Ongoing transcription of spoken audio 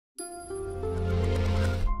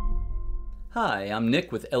Hi, I'm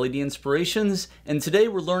Nick with LED Inspirations, and today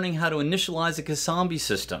we're learning how to initialize a Casambi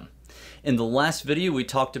system. In the last video we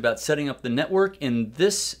talked about setting up the network. In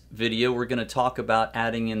this video we're going to talk about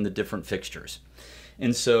adding in the different fixtures.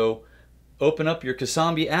 And so open up your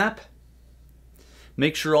Casambi app,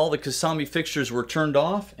 make sure all the Casambi fixtures were turned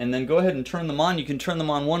off, and then go ahead and turn them on. You can turn them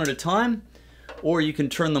on one at a time, or you can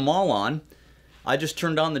turn them all on. I just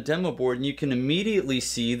turned on the demo board and you can immediately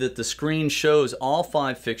see that the screen shows all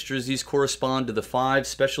 5 fixtures. These correspond to the 5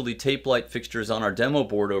 specialty tape light fixtures on our demo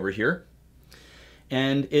board over here.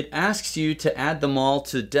 And it asks you to add them all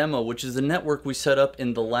to demo, which is the network we set up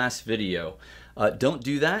in the last video. Don't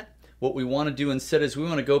do that. What we want to do instead is we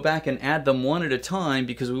want to go back and add them one at a time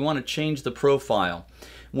because we want to change the profile.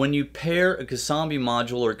 When you pair a Casambi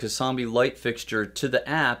module or a Casambi light fixture to the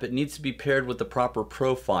app, it needs to be paired with the proper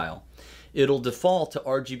profile. It'll default to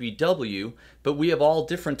RGBW, but we have all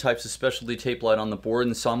different types of specialty tape light on the board,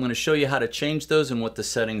 and so I'm going to show you how to change those and what the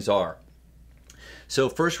settings are. So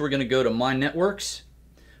first we're going to go to My Networks.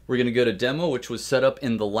 We're going to go to Demo, which was set up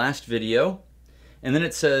in the last video, and then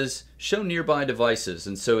it says Show Nearby Devices,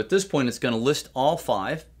 and so at this point it's going to list all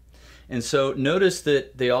 5. And so notice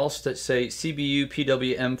that they all say CBU,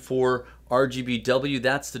 PWM4, RGBW.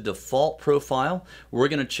 That's the default profile. We're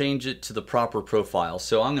going to change it to the proper profile.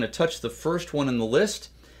 So I'm going to touch the first one in the list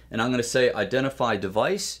and I'm going to say Identify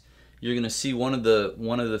Device. You're going to see one of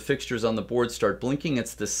the fixtures on the board start blinking.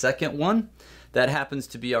 It's the second one. That happens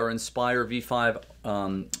to be our Inspire V5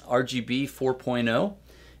 RGB 4.0.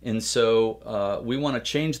 And so we want to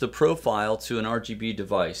change the profile to an RGB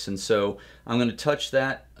device. And so I'm going to touch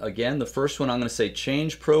that again. The first one I'm going to say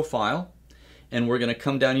Change Profile. And we're going to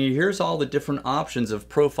come down here. Here's all the different options of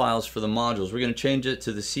profiles for the modules. We're going to change it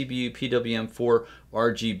to the CBU PWM4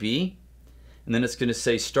 RGB. And then it's going to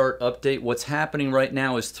say Start Update. What's happening right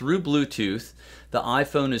now is through Bluetooth, the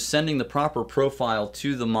iPhone is sending the proper profile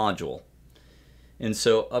to the module. And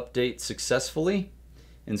so update successfully.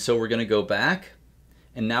 And so we're going to go back.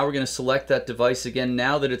 And now we're going to select that device again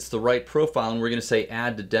now that it's the right profile, and we're going to say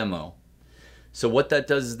Add to Demo. So what that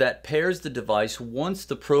does is that pairs the device once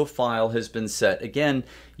the profile has been set. Again,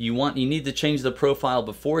 you need to change the profile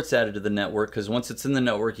before it's added to the network, because once it's in the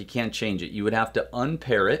network you can't change it. You would have to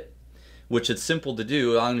unpair it, which it's simple to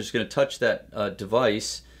do. I'm just going to touch that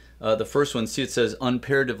device. The first one, see it says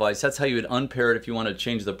Unpair Device. That's how you would unpair it if you want to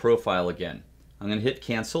change the profile again. I'm going to hit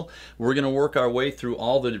Cancel. We're going to work our way through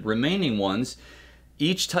all the remaining ones.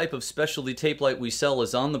 Each type of specialty tape light we sell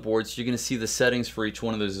is on the board, so you're going to see the settings for each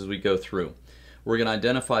one of those as we go through. We're going to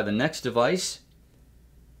identify the next device.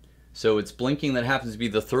 So it's blinking. That happens to be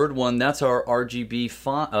the third one. That's our RGB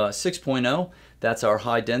 6.0. That's our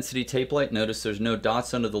high density tape light. Notice there's no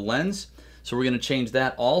dots under the lens. So we're going to change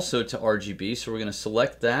that also to RGB. So we're going to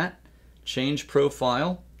select that, change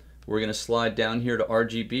profile. We're going to slide down here to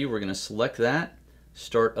RGB. We're going to select that,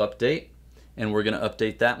 start update, and we're going to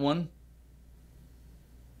update that one.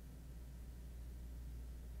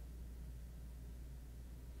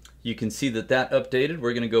 You can see that updated.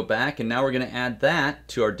 We're going to go back and now we're going to add that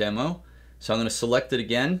to our demo. So I'm going to select it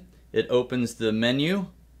again. It opens the menu.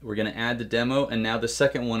 We're going to add the demo, and now the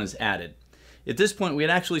second one is added. At this point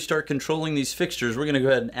we'd actually start controlling these fixtures. We're going to go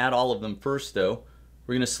ahead and add all of them first though.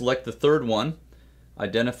 We're going to select the third one,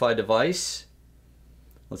 Identify Device.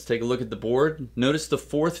 Let's take a look at the board. Notice the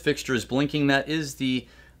fourth fixture is blinking. That is the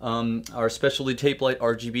our specialty tape light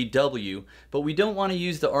RGBW, but we don't want to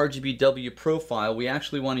use the RGBW profile. We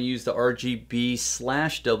actually want to use the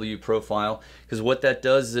RGB/W profile, because what that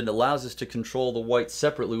does is it allows us to control the white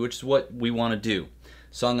separately, which is what we want to do.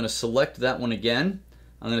 So I'm going to select that one again.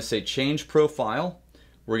 I'm going to say Change Profile.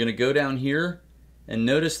 We're going to go down here and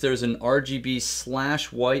notice there's an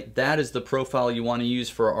RGB/white. That is the profile you want to use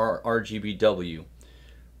for our RGBW.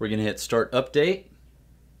 We're going to hit Start Update.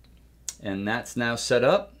 And that's now set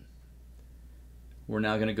up. We're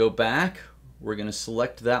now going to go back. We're going to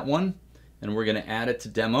select that one and we're going to add it to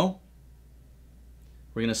demo.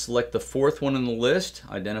 We're going to select the fourth one in the list,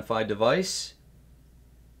 Identify Device.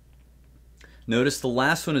 Notice the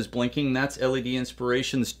last one is blinking. That's LED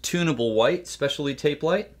Inspirations Tunable White Specialty Tape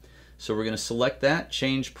Light. So we're going to select that,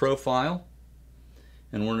 change profile,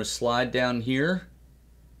 and we're going to slide down here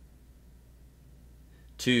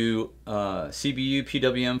to CBU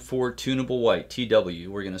PWM4 Tunable White, TW.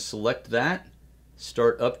 We're going to select that,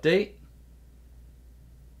 start update.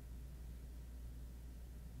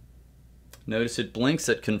 Notice it blinks,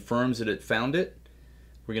 that confirms that it found it.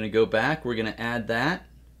 We're going to go back, we're going to add that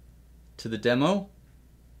to the demo.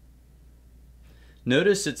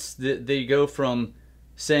 Notice they go from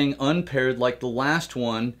saying unpaired like the last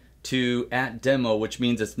one to @demo, which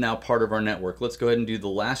means it's now part of our network. Let's go ahead and do the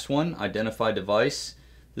last one, identify device.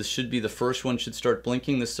 This should be the first one, should start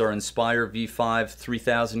blinking. This is our Inspire V5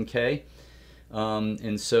 3000K.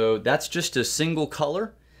 And so that's just a single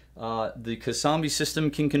color. The Casambi system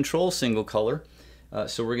can control single color.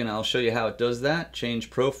 So I'll show you how it does that. Change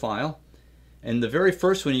profile. And the very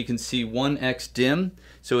first one you can see 1x dim.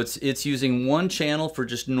 So it's using one channel for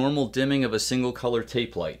just normal dimming of a single color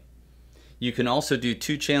tape light. You can also do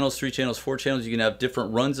 2 channels, 3 channels, 4 channels. You can have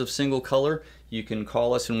different runs of single color. You can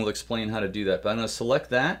call us and we'll explain how to do that. But I'm going to select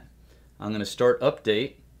that. I'm going to start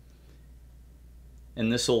update.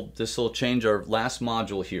 And this will change our last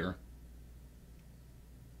module here.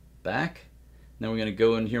 Back. Then we're going to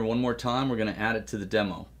go in here one more time. We're going to add it to the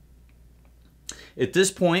demo. At this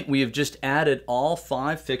point, we have just added all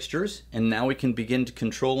 5 fixtures, and now we can begin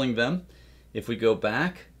controlling them. If we go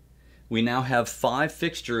back, we now have 5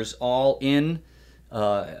 fixtures all loaded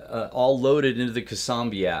into the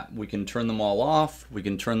Casambi app. We can turn them all off. We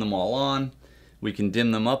can turn them all on. We can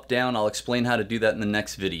dim them up, down. I'll explain how to do that in the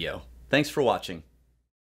next video. Thanks for watching.